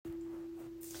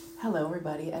Hello,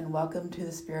 everybody, and welcome to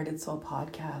the Spirited Soul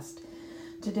Podcast.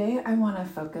 Today, I want to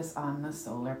focus on the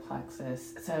solar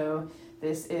plexus. So,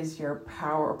 this is your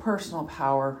personal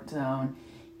power zone.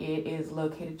 It is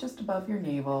located just above your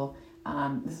navel.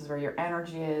 This is where your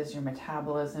energy is, your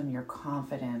metabolism, your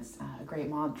confidence. A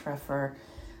great mantra for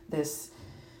this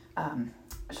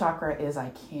chakra is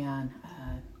I can.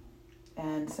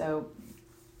 And so,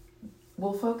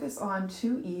 we'll focus on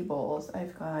two e-bowls.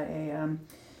 I've got a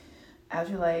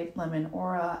Azulite, Lemon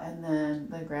Aura, and then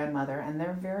the Grandmother, and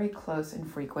they're very close in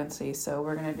frequency. So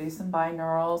we're going to do some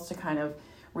binaurals to kind of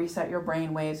reset your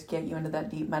brain waves, get you into that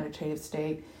deep meditative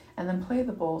state, and then play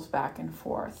the bowls back and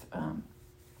forth.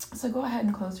 So go ahead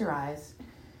and close your eyes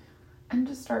and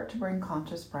just start to bring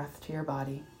conscious breath to your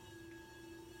body.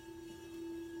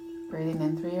 Breathing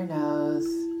in through your nose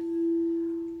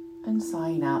and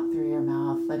sighing out through your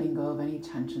mouth, letting go of any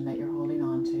tension that you're holding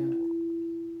on to.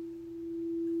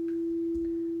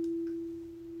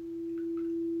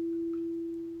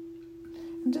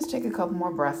 And just take a couple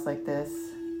more breaths like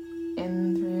this.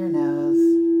 In through your nose,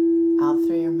 out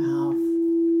through your mouth.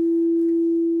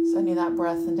 Sending that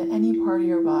breath into any part of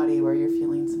your body where you're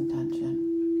feeling some tension.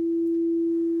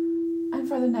 And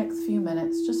for the next few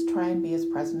minutes, just try and be as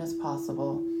present as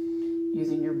possible,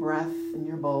 using your breath and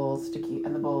your bowls to keep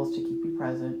you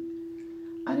present.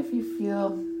 And if you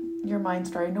feel your mind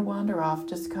starting to wander off,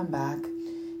 just come back.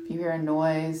 If you hear a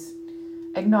noise,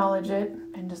 acknowledge it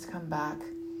and just come back.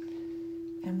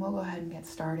 And we'll go ahead and get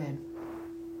started.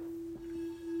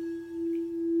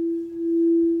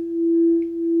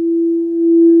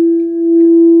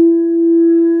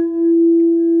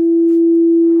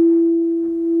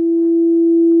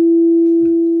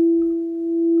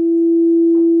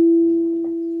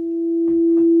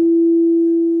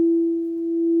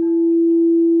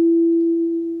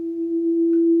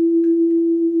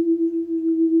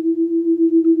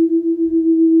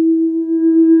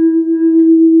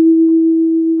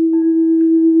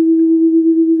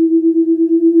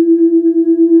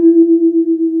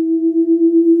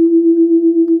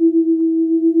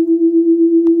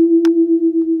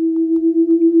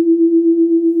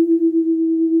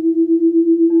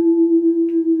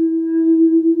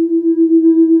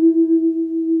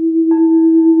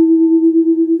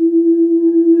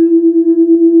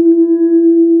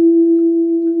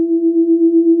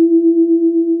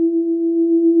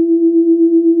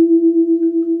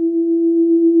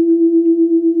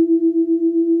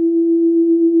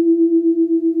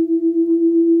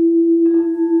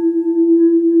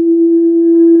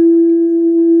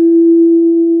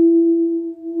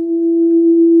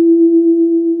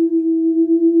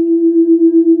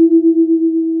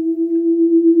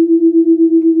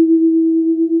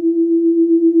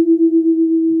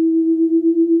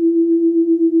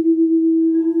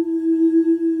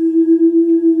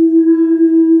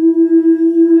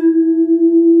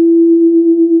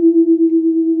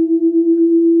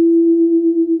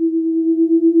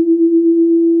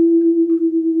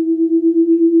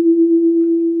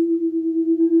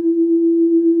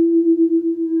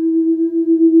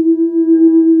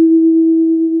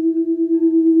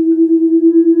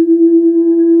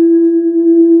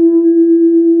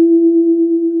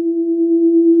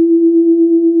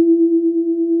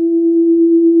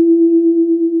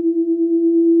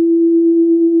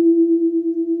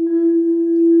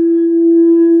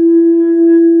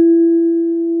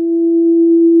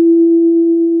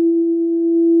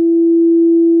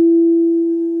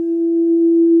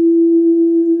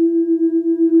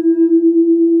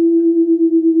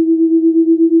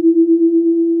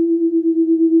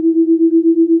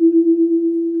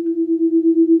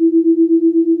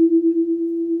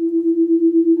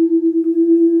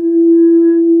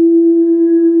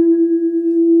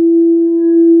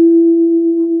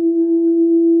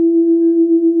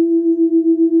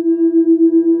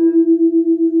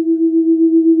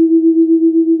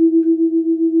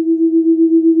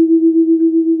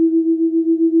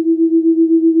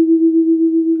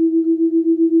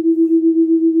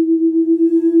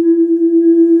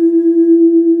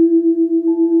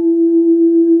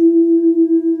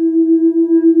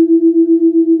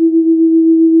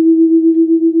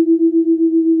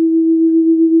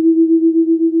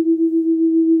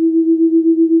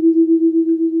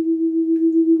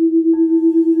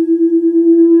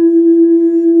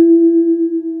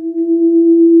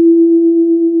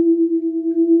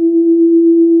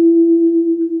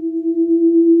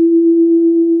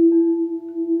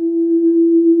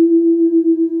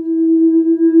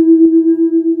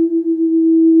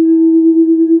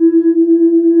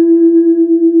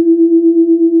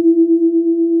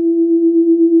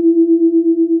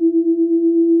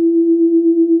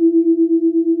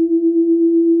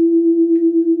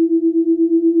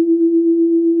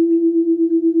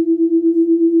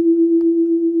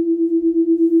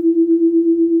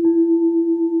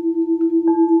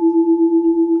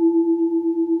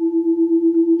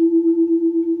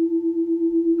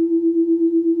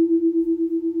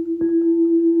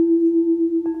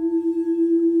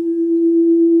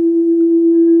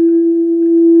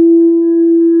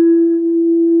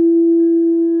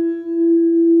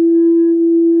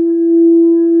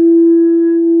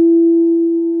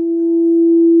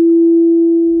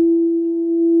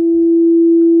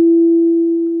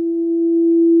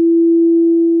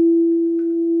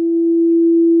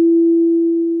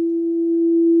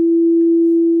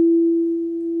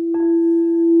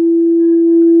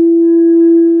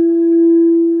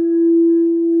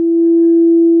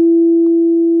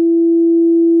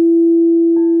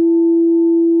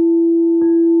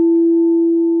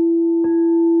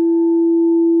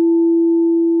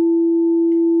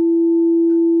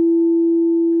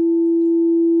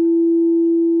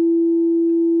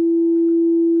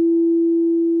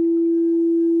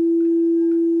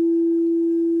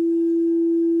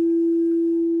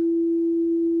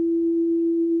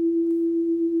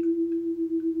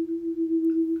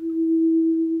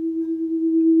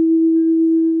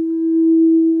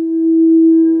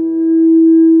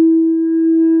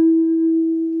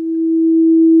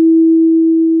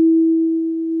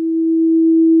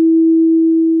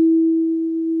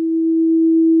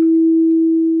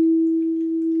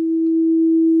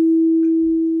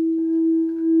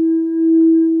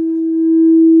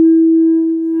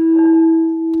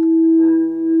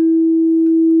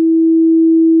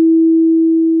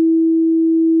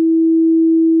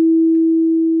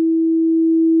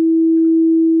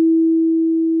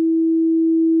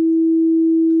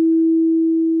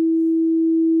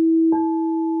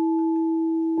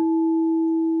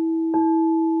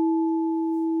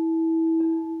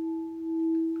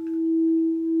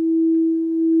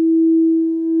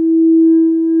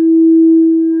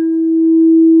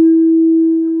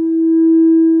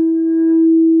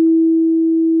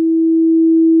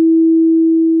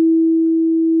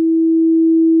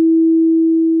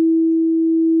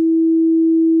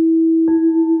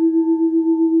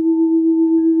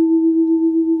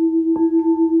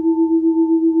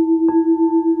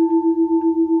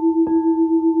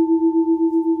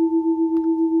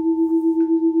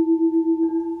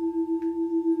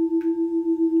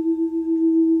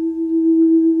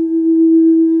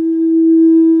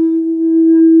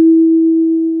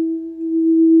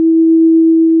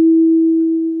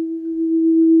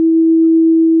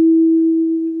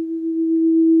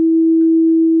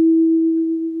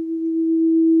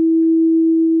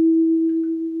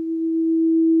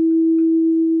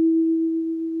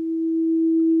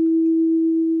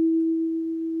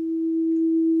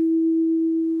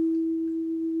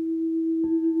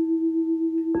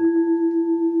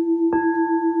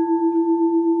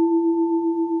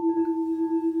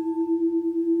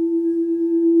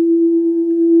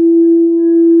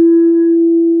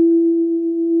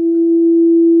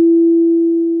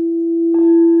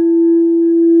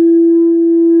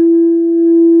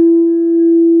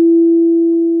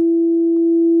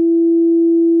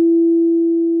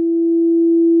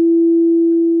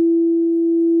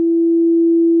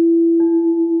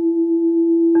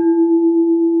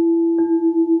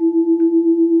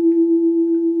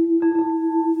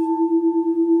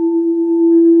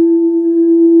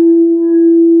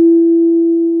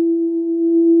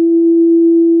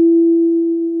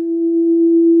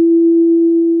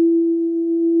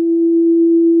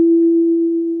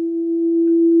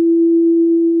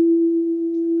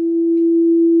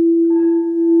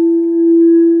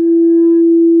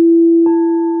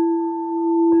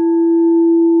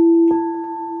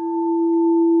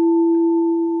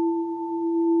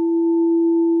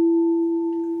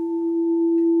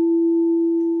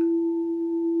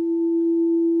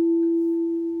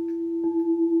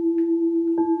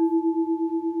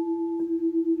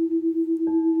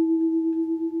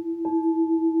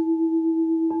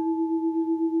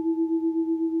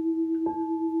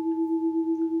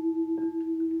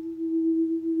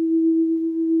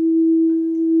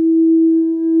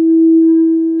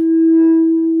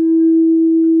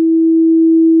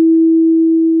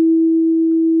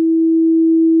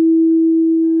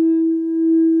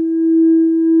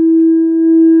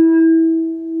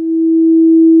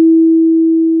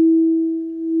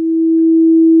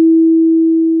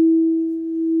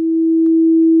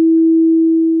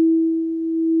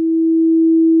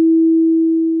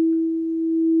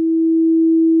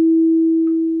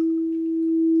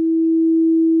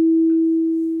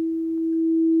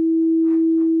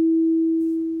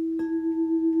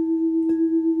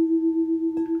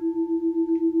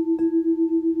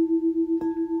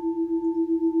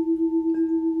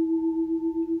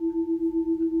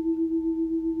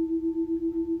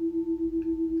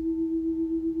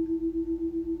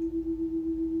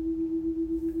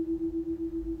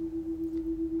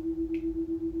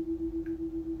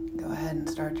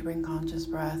 start to bring conscious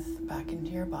breath back into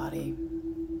your body,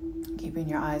 keeping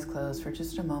your eyes closed for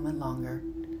just a moment longer.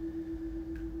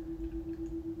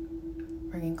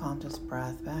 Bringing conscious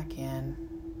breath back in,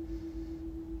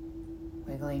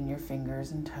 wiggling your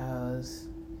fingers and toes.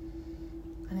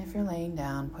 And if you're laying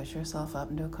down, push yourself up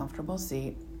into a comfortable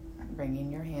seat, bringing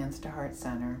your hands to heart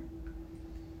center.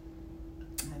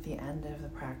 At the end of the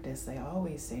practice, they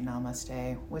always say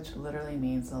namaste, which literally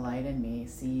means the light in me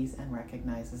sees and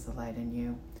recognizes the light in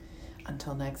you.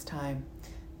 Until next time,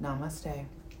 namaste.